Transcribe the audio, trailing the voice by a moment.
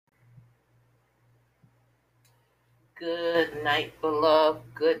Good night, beloved.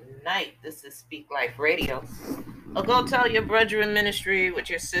 Good night. This is Speak Life Radio. Go tell your brother in ministry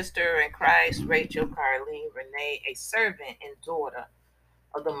with your sister in Christ, Rachel, Carlene, Renee, a servant and daughter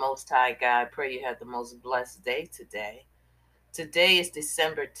of the Most High God. Pray you have the most blessed day today. Today is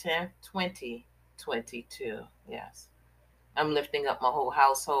December 10th, 2022. Yes. I'm lifting up my whole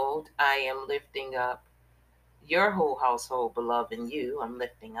household. I am lifting up your whole household, beloved, and you. I'm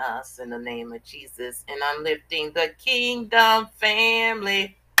lifting us in the name of Jesus, and I'm lifting the kingdom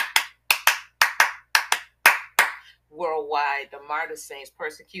family worldwide, the martyr saints,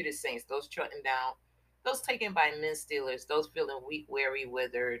 persecuted saints, those trodden down, those taken by men stealers, those feeling weak, weary,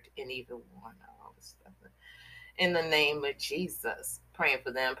 withered, and even worn out. All this stuff. In the name of Jesus, praying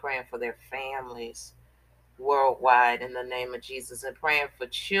for them, praying for their families worldwide in the name of Jesus, and praying for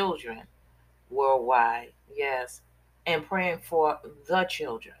children worldwide. Yes. And praying for the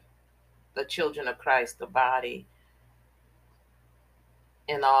children of Christ, the body,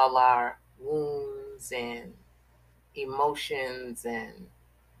 and all our wounds and emotions and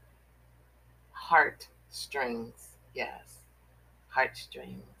heart strings. Yes,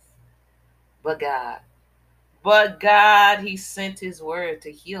 heartstrings. But God, He sent His word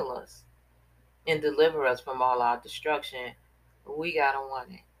to heal us and deliver us from all our destruction. We gotta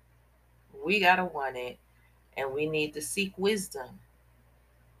want it. We gotta want it. And we need to seek wisdom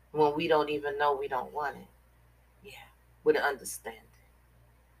when we don't even know we don't want it. Yeah, with understanding.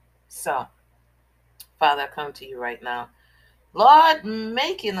 So, Father, I come to you right now. Lord,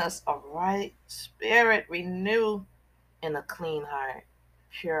 making us a right spirit, renew in a clean heart,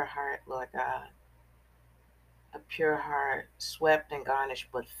 pure heart, Lord God. A pure heart, swept and garnished,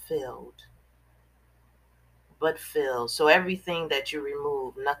 but filled. But filled. So everything that you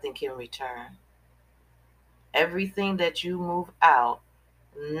remove, nothing can return. Everything that you move out,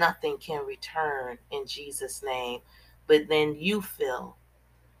 nothing can return in Jesus' name. But then you fill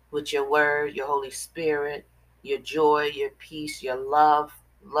with your word, your Holy Spirit, your joy, your peace, your love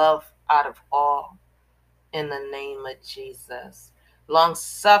out of all in the name of Jesus. Long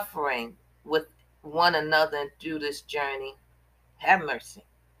suffering with one another through this journey. Have mercy.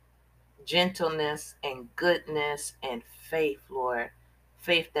 Gentleness and goodness and faith, Lord.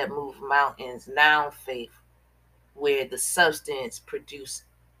 Faith that moves mountains. Now faith where the substance produce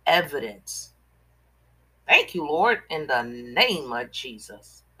evidence. Thank you, Lord, in the name of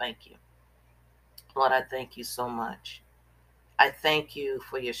Jesus. Thank you. Lord, I thank you so much. I thank you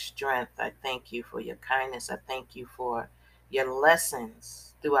for your strength. I thank you for your kindness. I thank you for your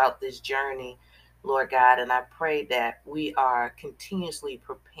lessons throughout this journey, Lord God. And I pray that we are continuously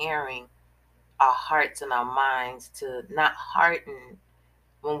preparing our hearts and our minds to not harden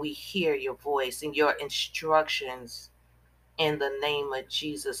when we hear your voice and your instructions in the name of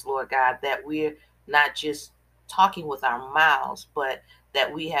Jesus, Lord God, that we're not just talking with our mouths, but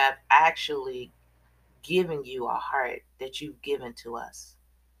that we have actually given you a heart that you've given to us.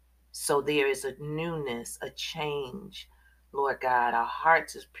 So there is a newness, a change, Lord God. Our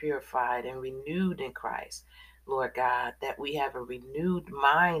hearts is purified and renewed in Christ, Lord God, that we have a renewed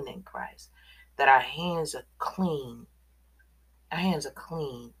mind in Christ, that our hands are clean. Our hands are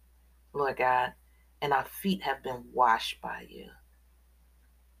clean, Lord God, and our feet have been washed by you.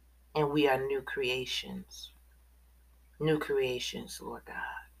 And we are new creations, Lord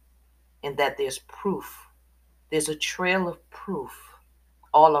God, and that there's proof. There's a trail of proof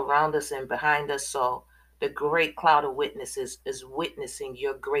all around us and behind us. So the great cloud of witnesses is witnessing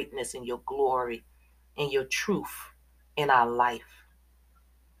your greatness and your glory and your truth in our life.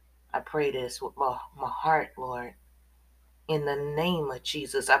 I pray this with my heart, Lord. In the name of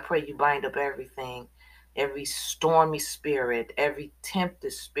Jesus, I pray you bind up everything, every stormy spirit, every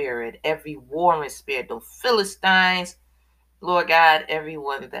tempted spirit, every warring spirit, the Philistines, Lord God,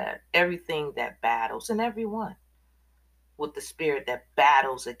 everything that battles, and everyone with the spirit that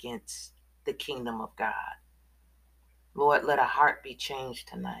battles against the kingdom of God. Lord, let a heart be changed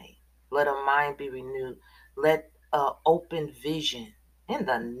tonight. Let a mind be renewed. Let open vision in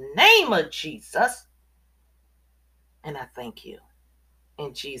the name of Jesus. And I thank you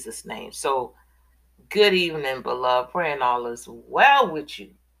in Jesus' name. So, good evening, beloved. Praying all is well with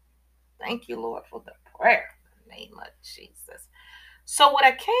you. Thank you, Lord, for the prayer in the name of Jesus. So, what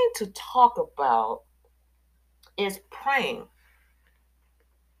I came to talk about is praying.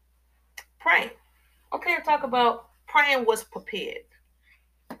 Praying. Okay, I talk about praying was prepared.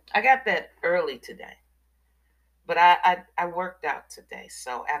 I got that early today. But I worked out today.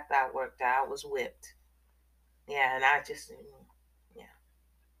 So after I worked out, I was whipped. Yeah, and I just, yeah.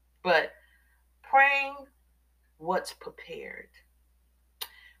 But praying what's prepared.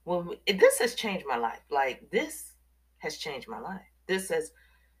 This has changed my life. Like this has changed my life. This has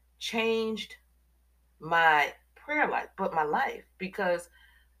changed my prayer life, but my life, because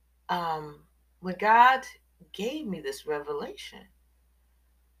um, when God gave me this revelation,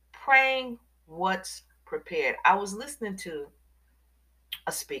 praying what's prepared. I was listening to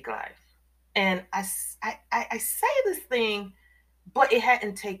a Speak Life, and I say this thing, but it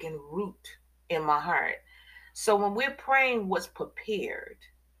hadn't taken root in my heart. So when we're praying what's prepared,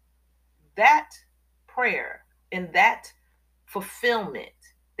 that prayer and that fulfillment,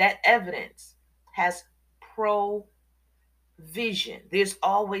 that evidence has provision. There's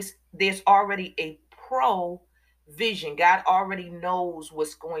already a provision. God already knows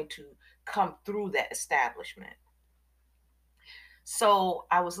what's going to come through that establishment. So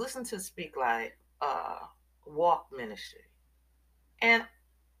I was listening to Speak Life walk ministry, and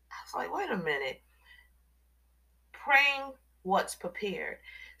I was like, wait a minute, praying what's prepared.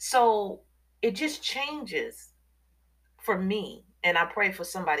 So it just changes for me, and I pray for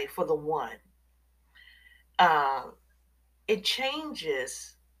somebody, for the one. Um, it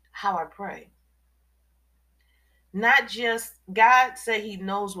changes how I pray. Not just God said He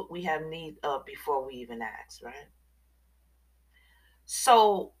knows what we have need of before we even ask, right?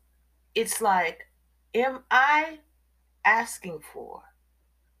 So it's like, am I asking for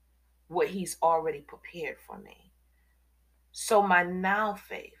what He's already prepared for me? So my now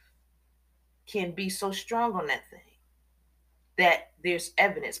faith can be so strong on that thing that there's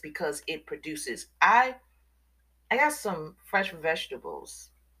evidence because it produces. I got some fresh vegetables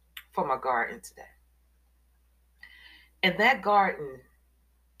for my garden today. And that garden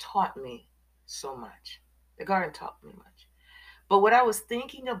taught me so much. The garden taught me much. But what I was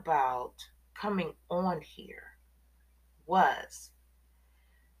thinking about coming on here was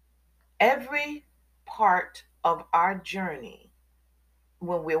every part of our journey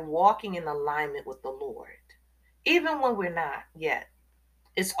when we're walking in alignment with the Lord, even when we're not yet,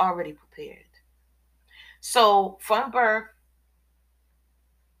 it's already prepared. So from birth,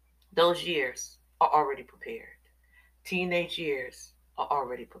 those years are already prepared. Teenage years are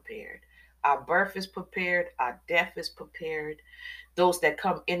already prepared. Our birth is prepared, our death is prepared. Those that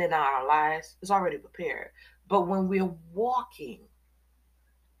come in and out of our lives is already prepared. But when we're walking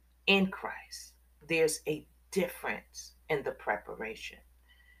in Christ, there's a difference in the preparation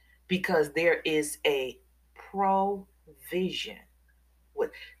because there is a provision. With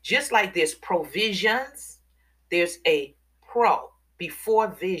just like there's provisions, there's a pro before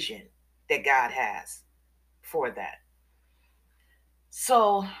vision that God has for that.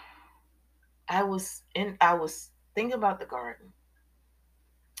 So I was thinking about the garden,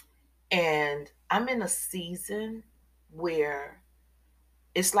 and I'm in a season where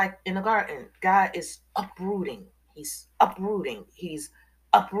it's like in the garden, God is uprooting. He's uprooting. He's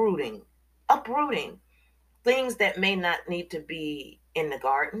uprooting, uprooting things that may not need to be in the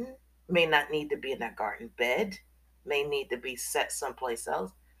garden, may not need to be in that garden bed, may need to be set someplace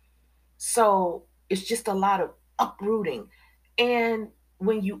else. So it's just a lot of uprooting. And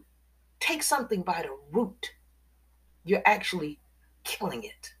when you take something by the root, you're actually killing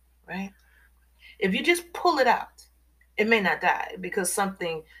it, right? If you just pull it out, it may not die because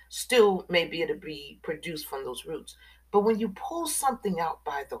something still may be able to be produced from those roots. But when you pull something out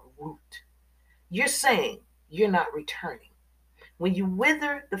by the root, you're saying you're not returning. When you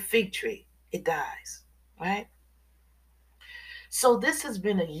wither the fig tree, it dies, right? So this has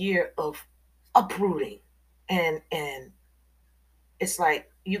been a year of uprooting, and it's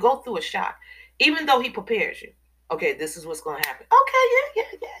like you go through a shock, even though he prepares you. Okay, this is what's going to happen.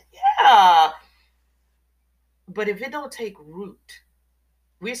 Okay, yeah. But if it don't take root,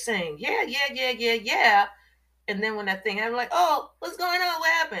 we're saying yeah, and then when that thing, I'm like, oh, what's going on?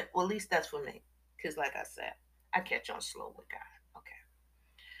 What happened? Well, at least that's for me, because like I said, I catch on slow with God. Okay,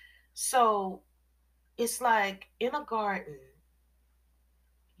 so it's like in a garden,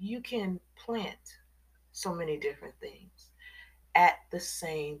 you can plant so many different things at the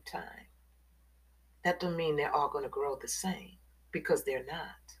same time. That doesn't mean they're all going to grow the same because they're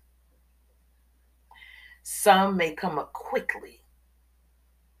not. Some may come up quickly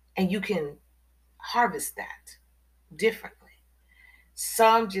and you can harvest that differently.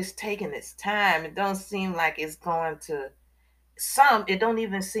 Some just taking its time. It don't seem like it's going to, some, it don't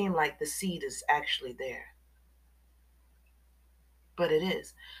even seem like the seed is actually there, but it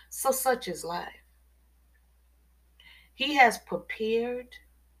is. So such is life. He has prepared,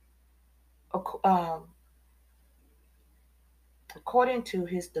 um, according to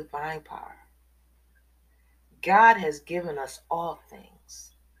his divine power. God has given us all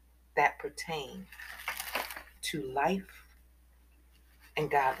things that pertain to life and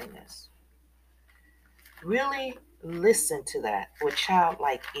godliness. Really listen to that with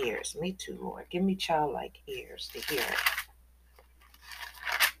childlike ears. Me too, Lord. Give me childlike ears to hear it.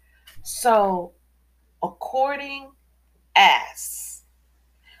 So, according as.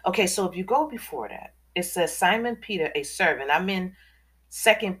 Okay, so if you go before that, it says Simon Peter, a servant. I'm in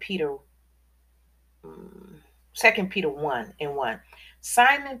Second Peter, Second Peter 1:1.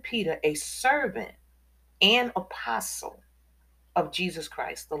 Simon Peter, a servant and apostle of Jesus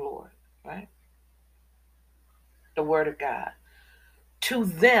Christ the Lord, right? The word of God. To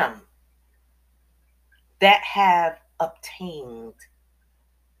them that have obtained,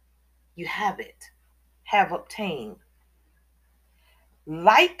 you have obtained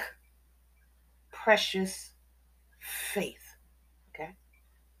like precious faith, okay,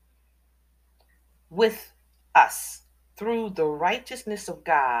 with us through the righteousness of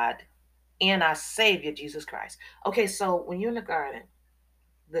God and our Savior Jesus Christ. Okay, so when you're in the garden,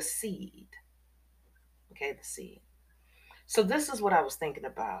 the seed, okay, the seed. So this is what I was thinking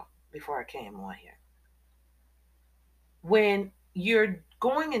about before I came on here. When you're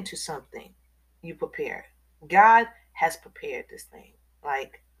going into something, you prepare. God has prepared this thing,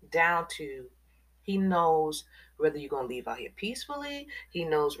 like down to He knows whether you're going to leave out here peacefully. He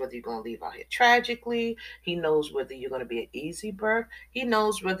knows whether you're going to leave out here tragically. He knows whether you're going to be an easy birth. He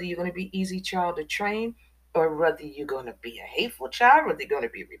knows whether you're going to be easy child to train or whether you're going to be a hateful child, whether you're going to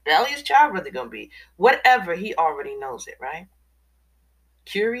be a rebellious child, whether you're going to be whatever. He already knows it, right?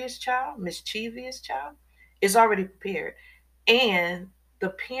 Curious child, mischievous child is already prepared. And the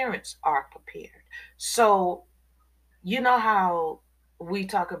parents are prepared. So, you know how we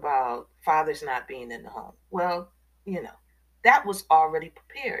talk about fathers not being in the home? Well, you know, that was already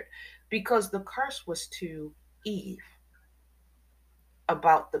prepared because the curse was to Eve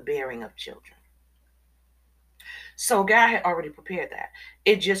about the bearing of children. So God had already prepared that.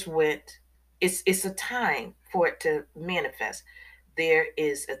 It just went, it's a time for it to manifest. There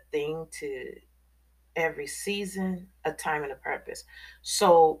is a thing to every season, a time and a purpose.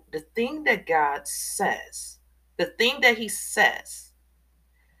 So the thing that God says, the thing that He says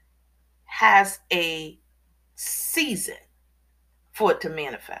has a season for it to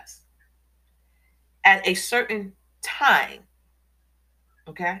manifest at a certain time,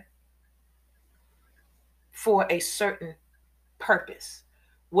 okay, for a certain purpose.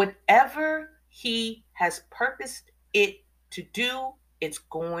 Whatever He has purposed it to do, it's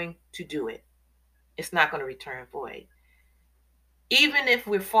going to do it. It's not going to return void. Even if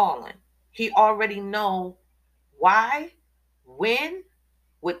we're fallen, He already know why, when,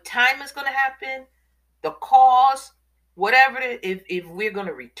 what time is going to happen, the cause, whatever it is. If we're going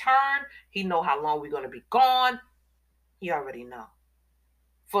to return, He know how long we're going to be gone. He already know.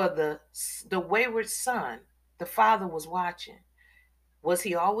 For the wayward son, the father was watching. Was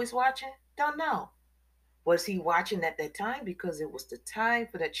he always watching? Don't know. Was he watching at that time because it was the time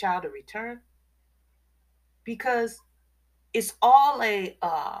for that child to return? Because it's all a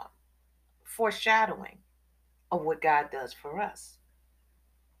foreshadowing of what God does for us.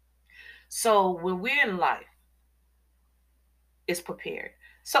 So when we're in life, it's prepared.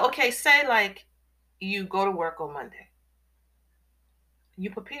 So okay, say like you go to work on Monday. You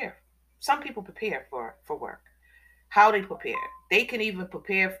prepare. Some people prepare for work. How they prepare? They can even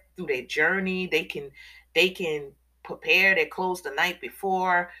prepare through their journey. They can prepare their clothes the night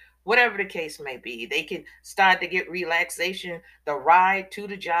before, whatever the case may be. They can start to get relaxation, the ride to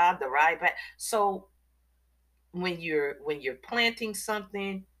the job, the ride back. So when you're planting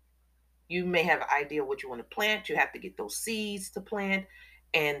something, you may have an idea what you want to plant. You have to get those seeds to plant.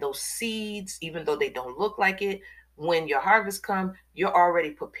 And those seeds, even though they don't look like it, when your harvest come, you're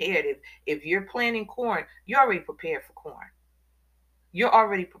already prepared. If you're planting corn, you're already prepared for corn. You're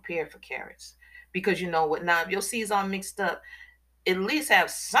already prepared for carrots. Because you know what, now if your seeds are mixed up, at least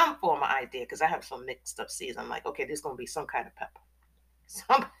have some form of idea. Because I have some mixed up seeds. I'm like, okay, this is gonna be some kind of pepper.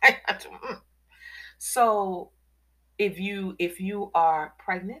 So if you are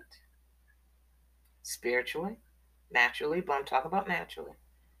pregnant spiritually, naturally, but I'm talking about naturally,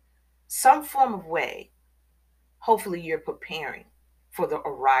 some form of way, hopefully you're preparing for the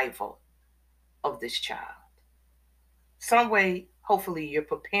arrival of this child. Some way, hopefully you're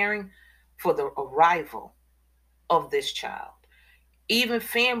preparing for the arrival of this child. Even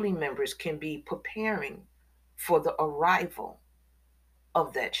family members can be preparing for the arrival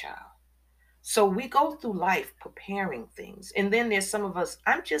of that child. So we go through life preparing things. And then there's some of us,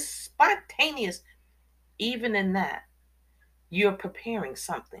 I'm just spontaneous. Even in that, you're preparing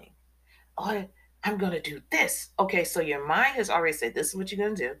something. Oh, I'm going to do this. Okay, so your mind has already said, this is what you're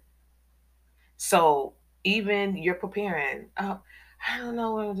going to do. So even you're preparing, I don't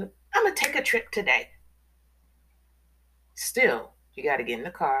know, I'm going to take a trip today. Still, you got to get in the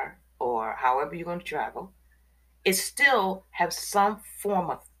car or however you're going to travel. It still have some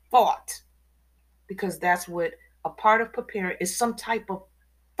form of thought, because that's what a part of preparing is, some type of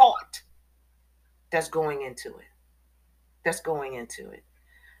thought that's going into it. That's going into it.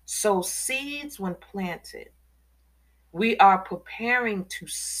 So seeds, when planted, we are preparing to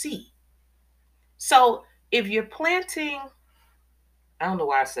see. So if you're planting, I don't know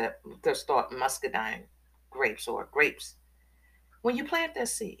why I said just thought muscadine grapes or grapes. When you plant that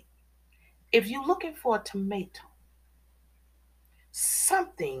seed, if you're looking for a tomato,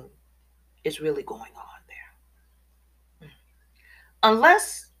 something is really going on there.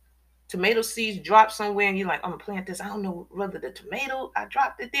 Unless tomato seeds drop somewhere and you're like, I'm gonna plant this. I don't know whether the tomato, I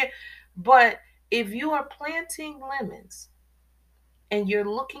dropped it there. But if you are planting lemons and you're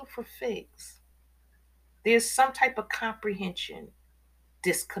looking for figs, there's some type of comprehension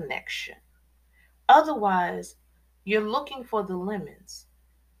disconnection. Otherwise, you're looking for the lemons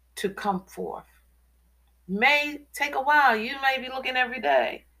to come forth. May take a while. You may be looking every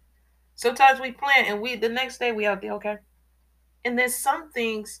day. Sometimes we plant and the next day we out there, okay? And then some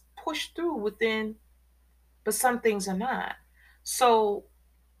things push through within, but some things are not. So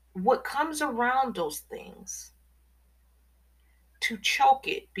what comes around those things to choke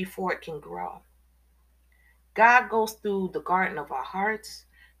it before it can grow? God goes through the garden of our hearts.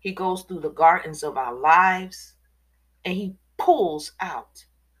 He goes through the gardens of our lives, and he pulls out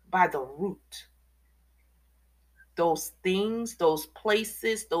by the root those things, those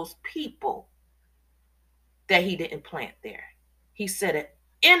places, those people that he didn't plant there. He said an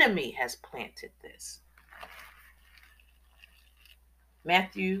enemy has planted this.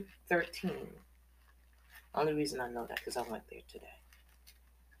 Matthew 13. Only reason I know that because I went there today.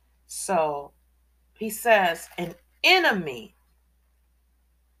 So he says an enemy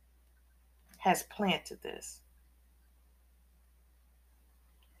has planted this.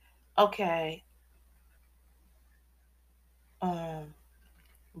 Okay.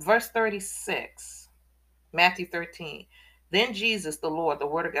 Verse 36, Matthew 13. Then Jesus, the Lord, the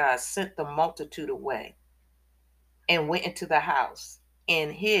Word of God, sent the multitude away and went into the house.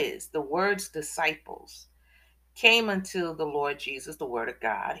 And the Word's disciples, came unto the Lord Jesus, the Word of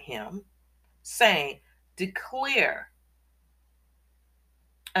God, him, saying, Declare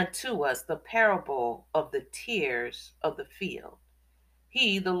unto us the parable of the tares of the field.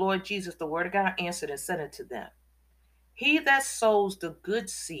 He, the Lord Jesus, the Word of God, answered and said unto them, He that sows the good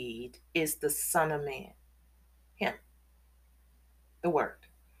seed is the Son of Man. Him, the Word.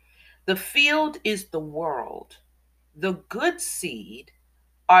 The field is the world. The good seed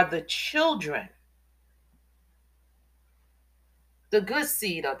are the children. The good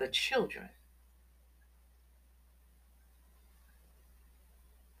seed are the children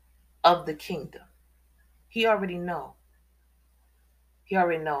of the kingdom. He already know. He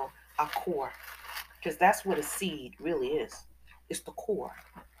already know our core, because that's what a seed really is. It's the core.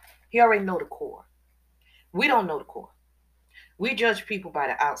 He already know the core. We don't know the core. We judge people by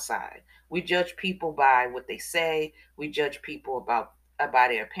the outside. We judge people by what they say. We judge people by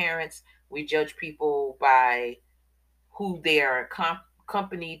their appearance. We judge people by who they are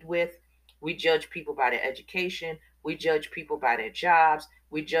accompanied with. We judge people by their education. We judge people by their jobs.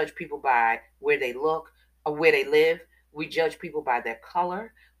 We judge people by where they look or where they live. We judge people by their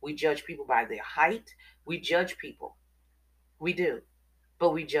color. We judge people by their height. We judge people. We do.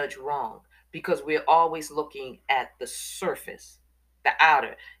 But we judge wrong, because we're always looking at the surface, the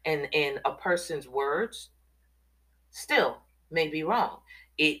outer, and a person's words still may be wrong.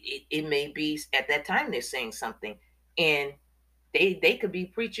 It may be at that time they're saying something, and they could be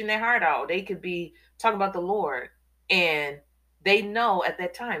preaching their heart out. They could be talking about the Lord, and they know at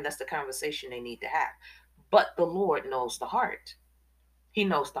that time that's the conversation they need to have. But the Lord knows the heart. He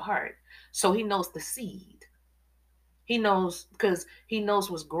knows the heart. So he knows the seed. He knows, because he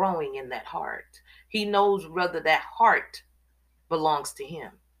knows what's growing in that heart. He knows whether that heart belongs to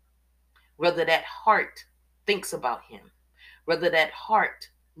him, whether that heart thinks about him, whether that heart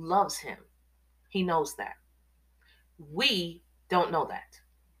loves him. He knows that. We don't know that.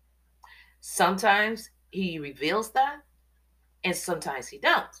 Sometimes he reveals that, and sometimes he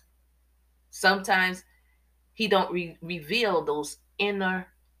don't. Sometimes he don't reveal those inner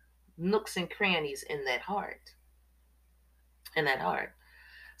nooks and crannies in that heart. In that heart.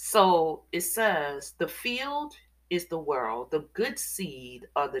 So it says, the field is the world, the good seed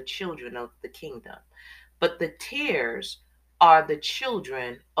are the children of the kingdom, but the tares are the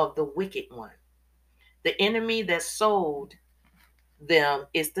children of the wicked one. The enemy that sowed them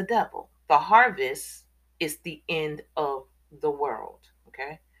is the devil. The harvest is the end of the world.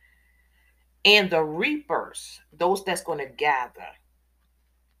 Okay. And the reapers, those that's going to gather,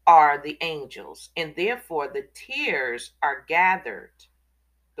 are the angels. And therefore, the tears are gathered.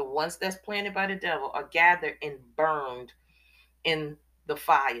 The ones that's planted by the devil are gathered and burned in the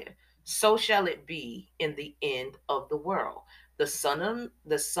fire. So shall it be in the end of the world. The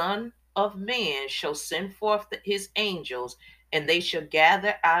Son of Man shall send forth his angels, and they shall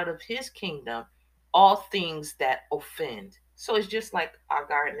gather out of his kingdom all things that offend. So it's just like our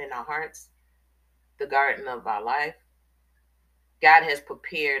garden in our hearts, the garden of our life. God has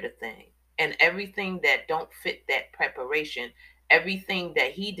prepared a thing. And everything that don't fit that preparation, everything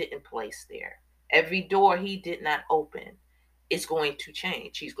that he didn't place there, every door he did not open, it's going to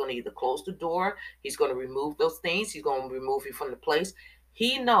change. He's going to either close the door, he's going to remove those things, he's going to remove you from the place.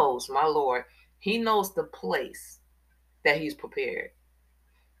 He knows, my Lord, he knows the place that he's prepared.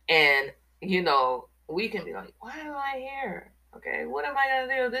 And, we can be like, why am I here? Okay, what am I going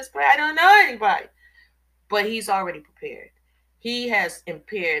to do with this place? I don't know anybody. But he's already prepared. He has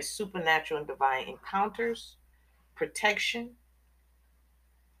impaired supernatural and divine encounters, protection,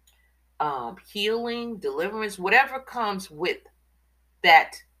 healing, deliverance, whatever comes with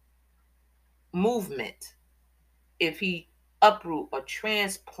that movement. If he uproot or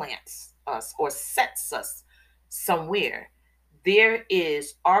transplants us or sets us somewhere, there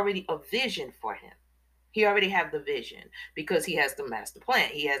is already a vision for him. He already have the vision because he has the master plan.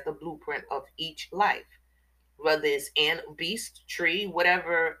 He has the blueprint of each life, whether it's ant, beast, tree,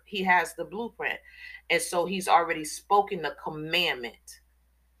 whatever, he has the blueprint. And so he's already spoken the commandment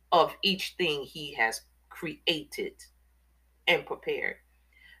of each thing he has created and prepared.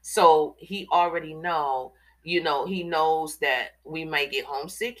 So he already he knows that we may get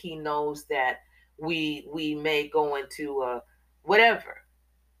homesick. He knows that we may go into whatever.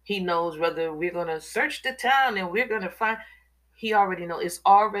 He knows whether we're going to search the town and we're going to find. He already knows. It's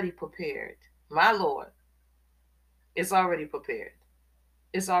already prepared. My Lord, it's already prepared.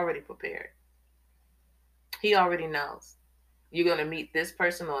 It's already prepared. He already knows. You're going to meet this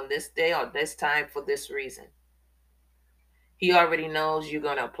person on this day or this time for this reason. He already knows you're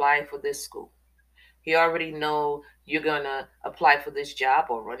going to apply for this school. He already know you're going to apply for this job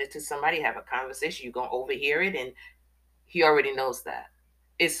or run into somebody, have a conversation. You're going to overhear it. And he already knows that.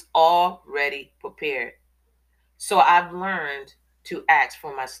 It's already prepared. So I've learned to ask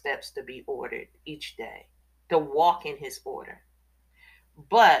for my steps to be ordered each day, to walk in his order.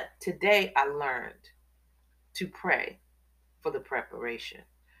 But today I learned to pray for the preparation.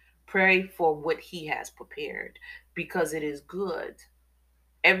 Pray for what he has prepared because it is good.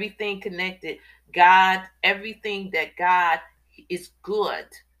 Everything connected, God, everything that God is good.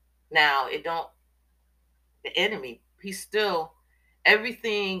 Now, it don't, the enemy, he's still,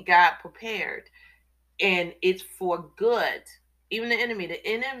 everything God prepared and it's for good. Even the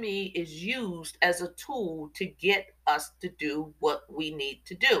enemy is used as a tool to get us to do what we need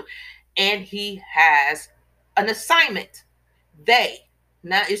to do. And he has an assignment. They,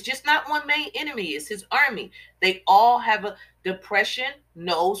 now it's just not one main enemy, it's his army. They all have a depression,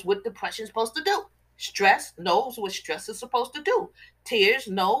 knows what depression is supposed to do. Stress knows what stress is supposed to do. Tears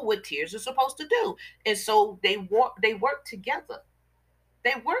know what tears are supposed to do. And so they work together.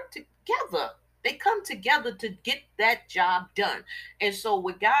 They work together. They come together to get that job done. And so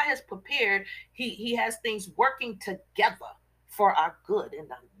what God has prepared, he has things working together for our good in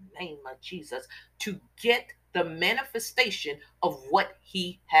the name of Jesus to get the manifestation of what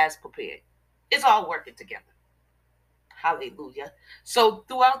he has prepared. It's all working together. Hallelujah. So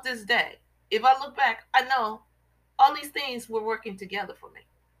throughout this day, if I look back, I know all these things were working together for me.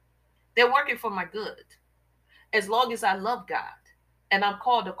 They're working for my good. As long as I love God and I'm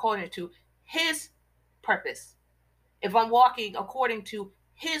called according to his purpose. If I'm walking according to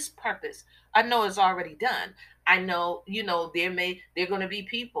his purpose, I know it's already done. I know, there are going to be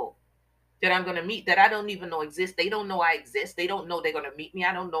people that I'm going to meet that I don't even know exist. They don't know I exist. They don't know they're going to meet me.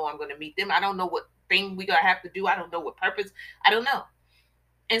 I don't know I'm going to meet them. I don't know what thing we're going to have to do. I don't know what purpose. I don't know.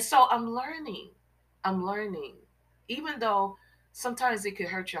 And so I'm learning. I'm learning. Even though sometimes it can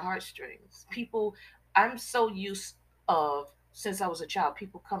hurt your heartstrings. People, I'm so used of, since I was a child,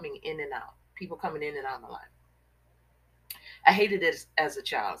 people coming in and out. People coming in and out of my life. I hated it as a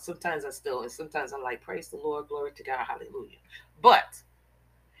child. Sometimes I still, and sometimes I'm like, praise the Lord, glory to God, hallelujah. But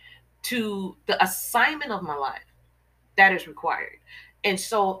to the assignment of my life, that is required. And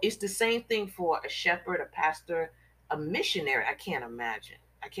so it's the same thing for a shepherd, a pastor, a missionary. I can't imagine.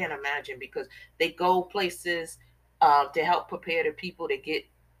 I can't imagine because they go places to help prepare the people to get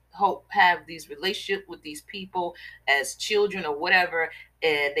hope have these relationships with these people as children or whatever,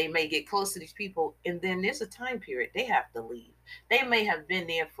 and they may get close to these people, and then there's a time period they have to leave. They may have been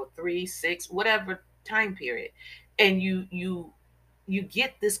there for 3, 6, whatever time period, and you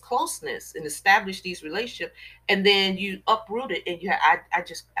get this closeness and establish these relationships, and then you uproot it, and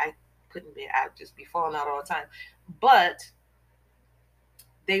I couldn't be, I'd just be falling out all the time. But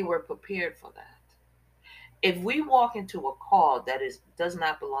they were prepared for that. If we walk into a call that does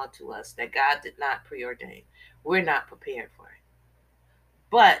not belong to us, that God did not preordain, we're not prepared for it.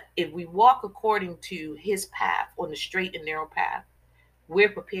 But if we walk according to his path, on the straight and narrow path, we're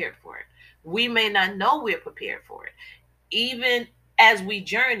prepared for it. We may not know we're prepared for it. Even as we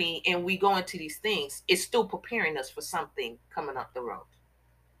journey and we go into these things, it's still preparing us for something coming up the road.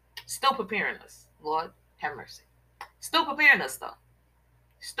 Still preparing us. Lord, have mercy. Still preparing us, though.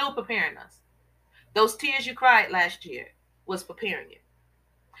 Still preparing us. Those tears you cried last year was preparing you.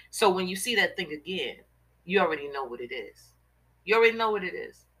 So when you see that thing again, you already know what it is. You already know what it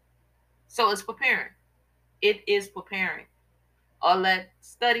is. So it's preparing. It is preparing. All that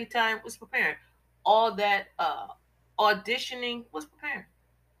study time was preparing. All that auditioning was preparing.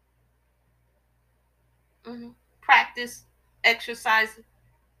 Practice, exercise,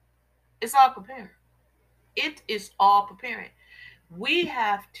 it's all preparing. It is all preparing. We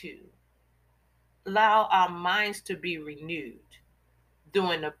have to allow our minds to be renewed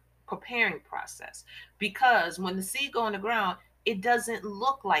during the preparing process, because when the seed go in the ground, it doesn't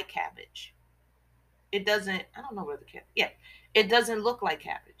look like cabbage. It doesn't, I don't know where the cabbage, yeah, it doesn't look like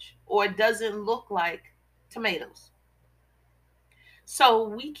cabbage, or it doesn't look like tomatoes. So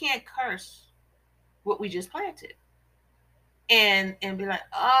we can't curse what we just planted and be like,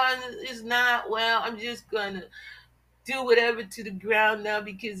 oh, it's not, well, I'm just gonna do whatever to the ground now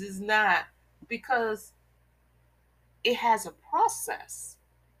because it's not. Because it has a process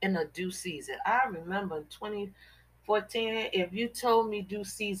in a due season. I remember in 2014, if you told me due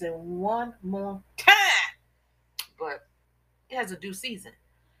season one more time, but it has a due season.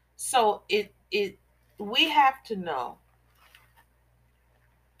 So it we have to know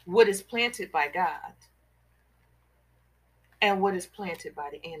what is planted by God and what is planted by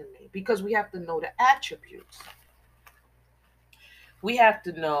the enemy, because we have to know the attributes. We have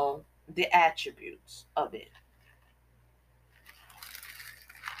to know the attributes of it.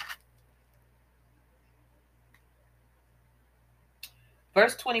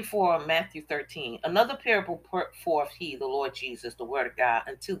 Verse 24 of Matthew 13. Another parable put forth he, the Lord Jesus, the word of God,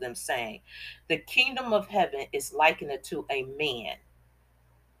 unto them, saying, the kingdom of heaven is likened to a man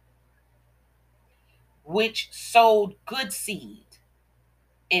which sowed good seed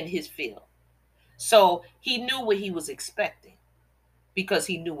in his field. So he knew what he was expecting because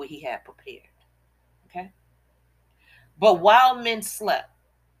he knew what he had prepared. Okay. But while men slept,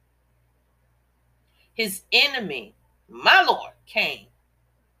 his enemy, my Lord, came.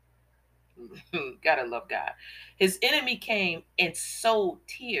 Gotta love God. His enemy came and sowed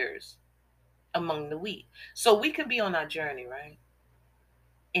tears among the wheat. So we can be on our journey, right?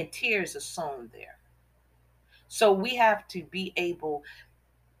 And tears are sown there. So we have to be able,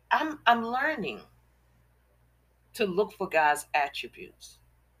 I'm learning to look for God's attributes,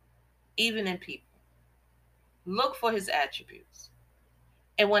 even in people. Look for his attributes.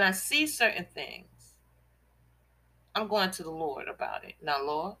 And when I see certain things, I'm going to the Lord about it. Now,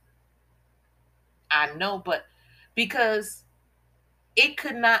 Lord, I know, but because it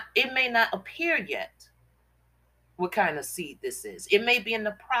may not appear yet what kind of seed this is. It may be in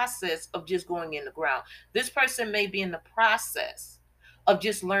the process of just going in the ground. This person may be in the process of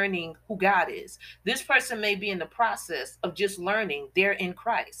just learning who God is. This person may be in the process of just learning they're in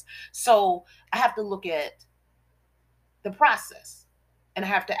Christ. So I have to look at the process, and I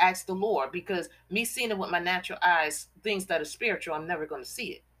have to ask the Lord, because me seeing it with my natural eyes, things that are spiritual, I'm never going to see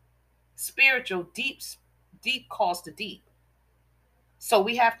it. Spiritual, deep calls to deep. So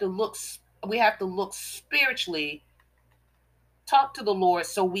we have to look spiritually, talk to the Lord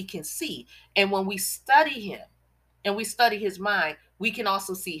so we can see. And when we study him and we study his mind, we can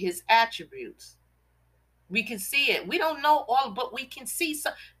also see his attributes. We can see it. We don't know all, but we can see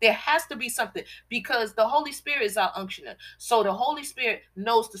some. There has to be something, because the Holy Spirit is our unctioner. So the Holy Spirit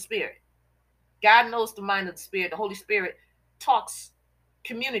knows the Spirit. God knows the mind of the Spirit. The Holy Spirit talks,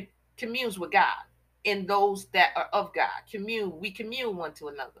 communes with God, and those that are of God. We commune one to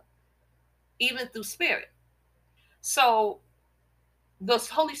another, even through spirit. So the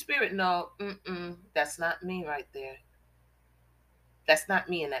Holy Spirit know, that's not me right there. That's not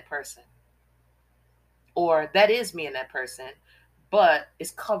me in that person. Or that is me and that person, but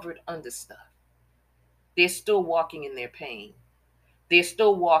it's covered under stuff. They're still walking in their pain. They're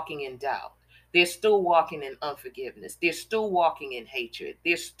still walking in doubt. They're still walking in unforgiveness. They're still walking in hatred.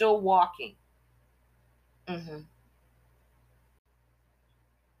 They're still walking. Mhm.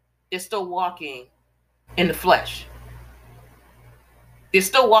 They're still walking in the flesh. They're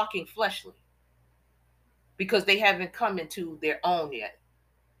still walking fleshly because they haven't come into their own yet.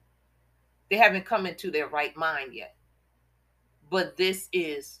 They haven't come into their right mind yet. But this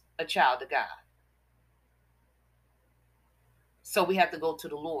is a child of God. So we have to go to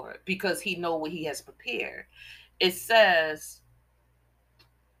the Lord because he knows what he has prepared. It says,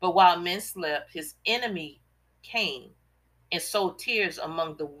 but while men slept, his enemy came and sowed tears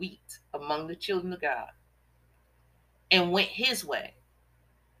among the wheat, among the children of God, and went his way,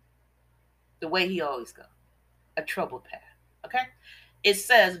 the way he always goes, a troubled path. Okay? It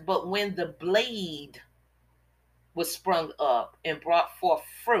says, but when the blade was sprung up and brought forth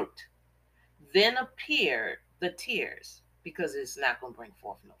fruit, then appeared the tears, because it's not going to bring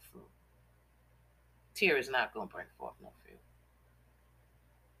forth no fruit. Tear is not going to bring forth no fruit.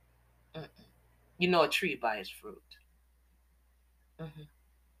 Mm-mm. You know a tree by its fruit. Mm-hmm.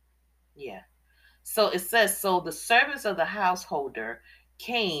 Yeah. So it says, so the servants of the householder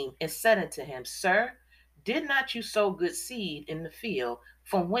came and said unto him, Sir, did not you sow good seed in the field?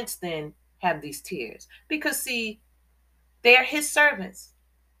 From whence then have these tears? Because see, they're his servants.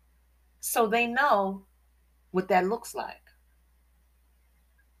 So they know what that looks like.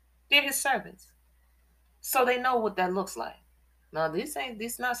 They're his servants. So they know what that looks like. Now,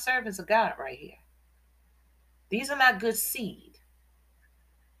 these not servants of God right here. These are not good seed.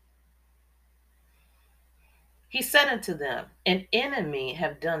 He said unto them, an enemy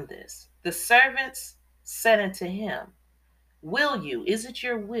have done this. The servants said unto him, Will you, is it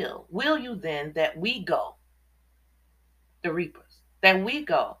your will you then that we go, the reapers, that we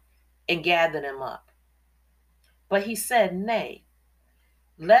go and gather them up? But he said, Nay,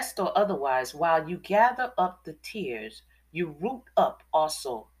 lest or otherwise, while you gather up the tears, you root up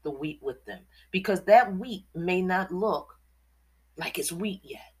also the wheat with them, because that wheat may not look like it's wheat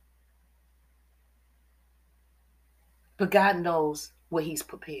yet. But God knows what he's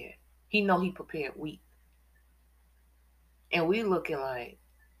prepared. He know he prepared wheat. And we looking like,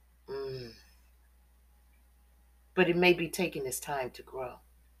 but it may be taking its time to grow.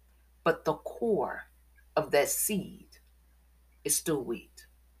 But the core of that seed is still wheat.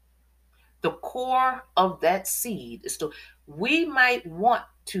 The core of that seed is still, we might want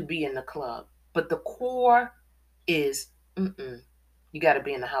to be in the club, but the core is, you got to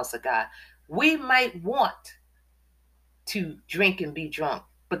be in the house of God. We might want to drink and be drunk,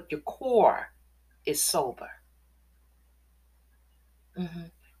 but your core is sober.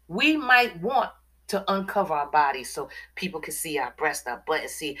 We might want to uncover our bodies so people can see our breast, our butt, and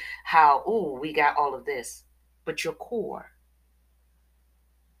see how, we got all of this. But your core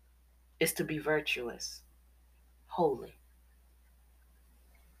is to be virtuous, holy.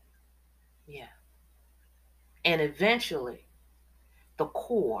 Yeah. And eventually, the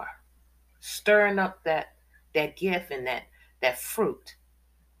core, stirring up that gift and that fruit,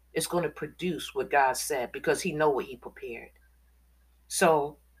 is going to produce what God said because he know what he prepared.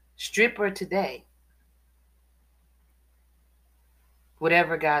 So, stripper today,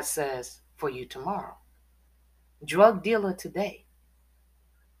 whatever God says for you tomorrow. Drug dealer today,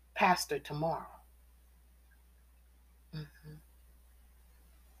 pastor tomorrow.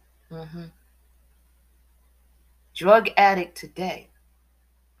 Mm-hmm. Drug addict today,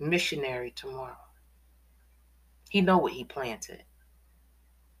 missionary tomorrow. He know what he planted.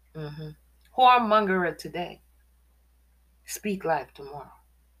 Whoremongerer today, speak life tomorrow.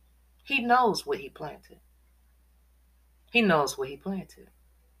 He knows what he planted. He knows what he planted.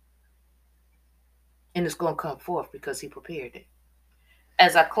 And it's going to come forth because he prepared it.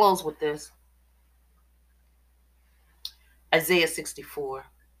 As I close with this, Isaiah 64,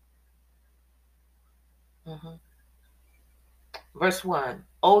 verse 1.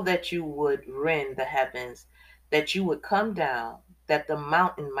 Oh, that you would rend the heavens, that you would come down, that the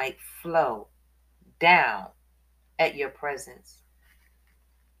mountain might flow down at your presence.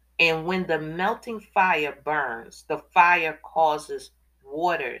 And when the melting fire burns, the fire causes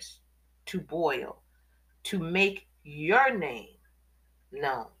waters to boil, to make your name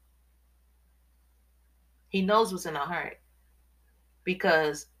known. He knows what's in our heart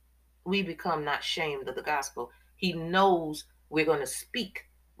because we become not shamed of the gospel. He knows we're going to speak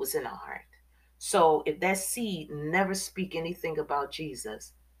what's in our heart. So if that seed never speak anything about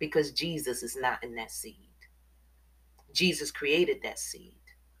Jesus, because Jesus is not in that seed. Jesus created that seed.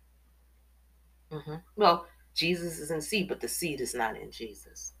 Well, Jesus is in seed, but the seed is not in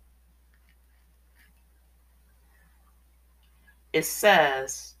Jesus. It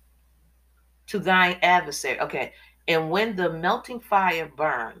says, to thine adversary. Okay. And when the melting fire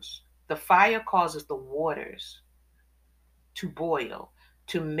burns, the fire causes the waters to boil,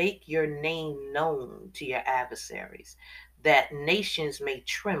 to make your name known to your adversaries, that nations may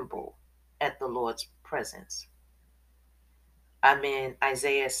tremble at the Lord's presence. I'm in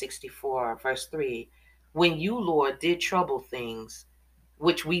Isaiah 64, verse 3. When you, Lord, did trouble things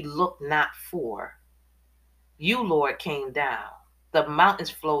which we looked not for, you, Lord, came down. The mountains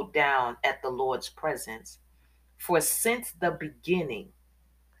flowed down at the Lord's presence. For since the beginning,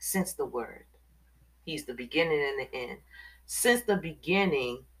 since the word, he's the beginning and the end. Since the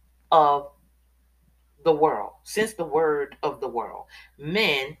beginning of the world, since the word of the world,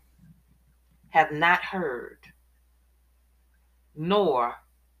 men have not heard, nor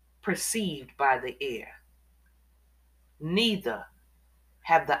perceived by the ear, neither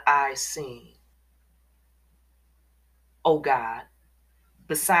have the eyes seen, O God,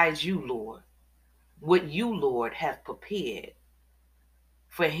 besides you, Lord, what you, Lord, have prepared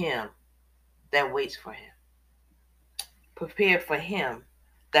for him that waits for him. Prepared for him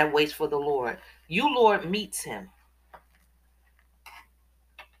that waits for the Lord. You, Lord, meets him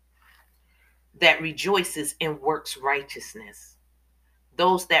that rejoices and works righteousness.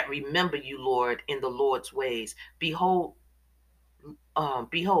 Those that remember you, Lord, in the Lord's ways. Behold,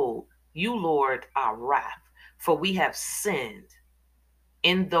 you, Lord, are wrath, for we have sinned.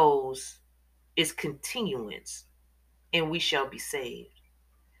 In those is continuance, and we shall be saved.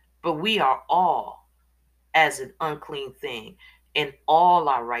 But we are all as an unclean thing, and all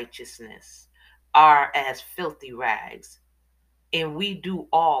our righteousness are as filthy rags, and we do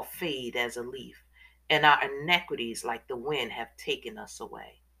all fade as a leaf, and our iniquities like the wind have taken us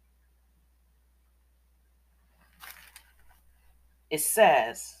away. It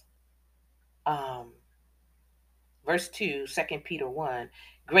says, um, verse 2, 2 Peter 1,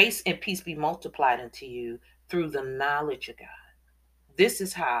 grace and peace be multiplied unto you through the knowledge of God. This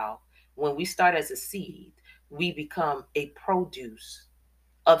is how, when we start as a seed, we become a produce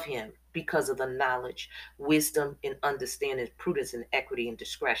of him because of the knowledge, wisdom, and understanding, prudence, and equity and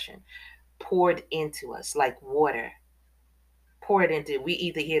discretion poured into us like water. Poured into, we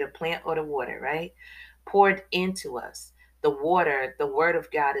either hear the plant or the water, right? Poured into us. The water, the word of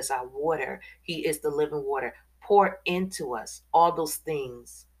God is our water. He is the living water. Poured into us all those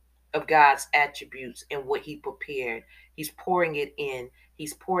things of God's attributes and what he prepared. He's pouring it in.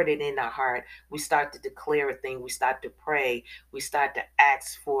 He's poured it in our heart. We start to declare a thing. We start to pray. We start to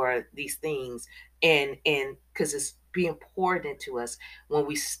ask for these things. And because it's being poured into us when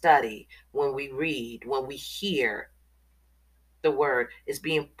we study, when we read, when we hear the word is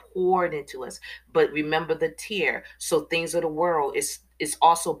being poured into us. But remember the tear. So things of the world is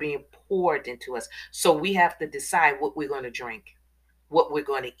also being poured into us. So we have to decide what we're going to drink, what we're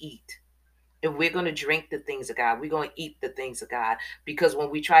going to eat. If we're going to drink the things of God, we're going to eat the things of God. Because when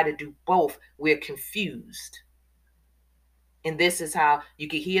we try to do both, we're confused. And this is how you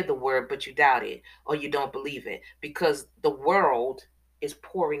can hear the word, but you doubt it or you don't believe it because the world is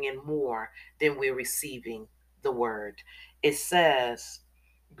pouring in more than we're receiving the word. It says,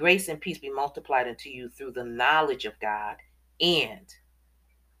 grace and peace be multiplied unto you through the knowledge of God and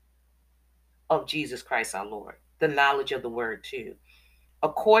of Jesus Christ our Lord. The knowledge of the word too.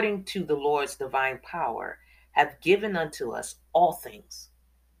 According to the Lord's divine power, have given unto us all things.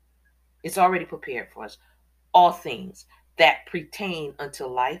 It's already prepared for us all things that pertain unto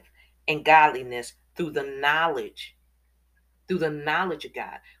life and godliness through the knowledge of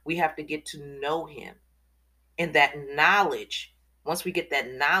God. We have to get to know him. And that knowledge, once we get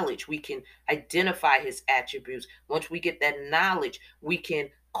that knowledge, we can identify his attributes. Once we get that knowledge, we can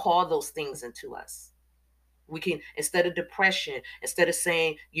call those things into us. We can, instead of depression, instead of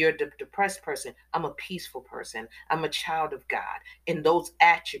saying you're a depressed person, I'm a peaceful person. I'm a child of God. And those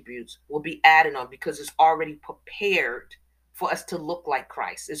attributes will be added on because it's already prepared for us to look like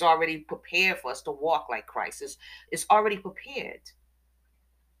Christ. It's already prepared for us to walk like Christ. It's already prepared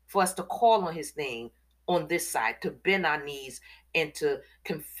for us to call on his name on this side, to bend our knees and to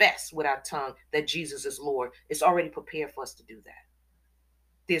confess with our tongue that Jesus is Lord. It's already prepared for us to do that.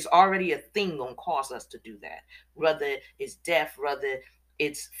 There's already a thing gonna cause us to do that. Whether it's death, whether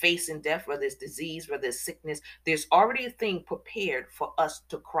it's facing death, whether it's disease, whether it's sickness, there's already a thing prepared for us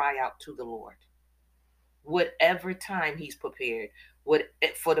to cry out to the Lord. Whatever time he's prepared, what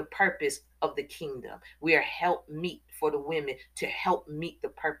for the purpose of the kingdom. We are help meet for the women to help meet the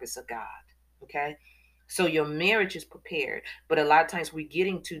purpose of God. Okay. So your marriage is prepared, but a lot of times we get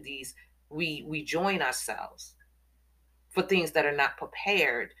into these, we join ourselves for things that are not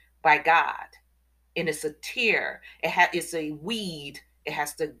prepared by God. and it's a tear. It's a weed. It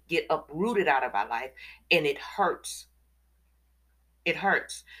has to get uprooted out of our life, and it hurts. It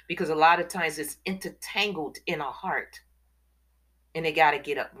hurts because a lot of times it's intertangled in our heart, and it got to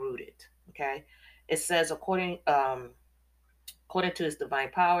get uprooted. Okay, it says according to his divine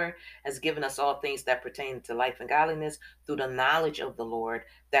power, has given us all things that pertain to life and godliness through the knowledge of the Lord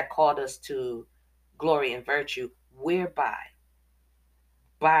that called us to glory and virtue, whereby,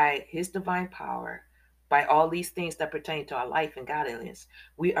 by his divine power, by all these things that pertain to our life and godliness,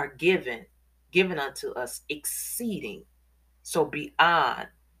 we are given unto us exceeding, so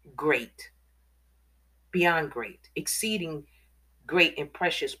great, beyond great, exceeding great and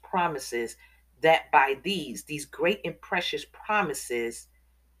precious promises, that by these great and precious promises,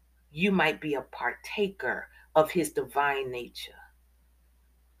 you might be a partaker of his divine nature.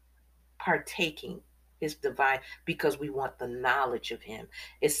 Partaking his divine, because we want the knowledge of him.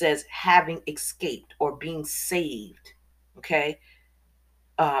 It says, having escaped or being saved, okay?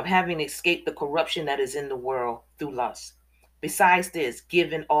 Having escaped the corruption that is in the world through lust. Besides this,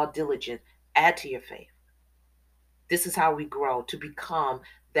 given all diligence, add to your faith. This is how we grow to become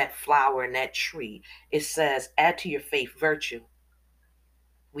that flower and that tree. It says, add to your faith virtue.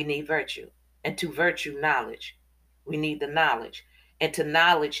 We need virtue. And to virtue, knowledge. We need the knowledge. And to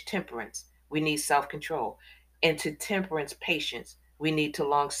knowledge, temperance. We need self control. And to temperance, patience. We need to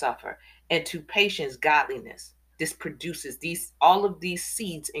long suffer. And to patience, godliness. This produces all of these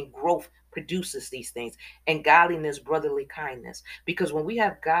seeds, and growth produces these things. And godliness, brotherly kindness. Because when we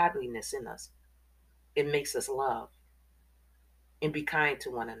have godliness in us, it makes us love and be kind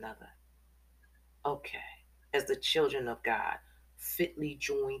to one another. Okay. As the children of God, fitly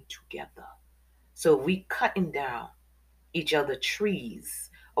joined together. So if we cutting down each other trees,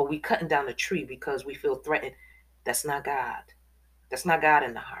 or we cutting down a tree because we feel threatened, that's not God. That's not God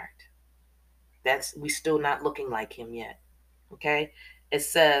in the heart. That's we still not looking like him yet. Okay? It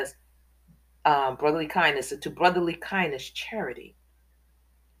says brotherly kindness, and to brotherly kindness, charity.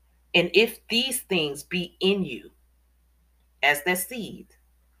 And if these things be in you as that seed,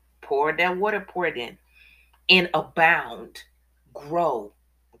 pour that water, pour it in, and abound, grow.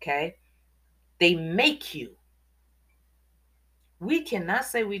 Okay? They make you. We cannot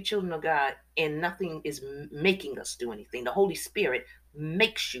say we children of God and nothing is making us do anything. The Holy Spirit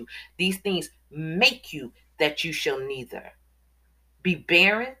makes you. These things make you that you shall neither be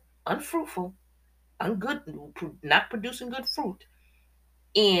barren, unfruitful, ungood, not producing good fruit,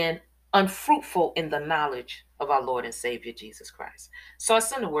 and unfruitful in the knowledge of our Lord and Savior Jesus Christ. So I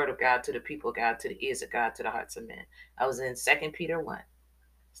send the word of God to the people of God, to the ears of God, to the hearts of men. I was in 2 Peter 1,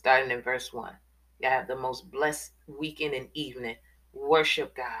 starting in verse 1. You have the most blessed weekend and evening.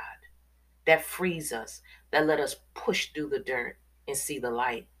 Worship God. That frees us, that let us push through the dirt and see the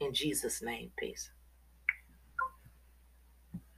light. In Jesus' name, peace.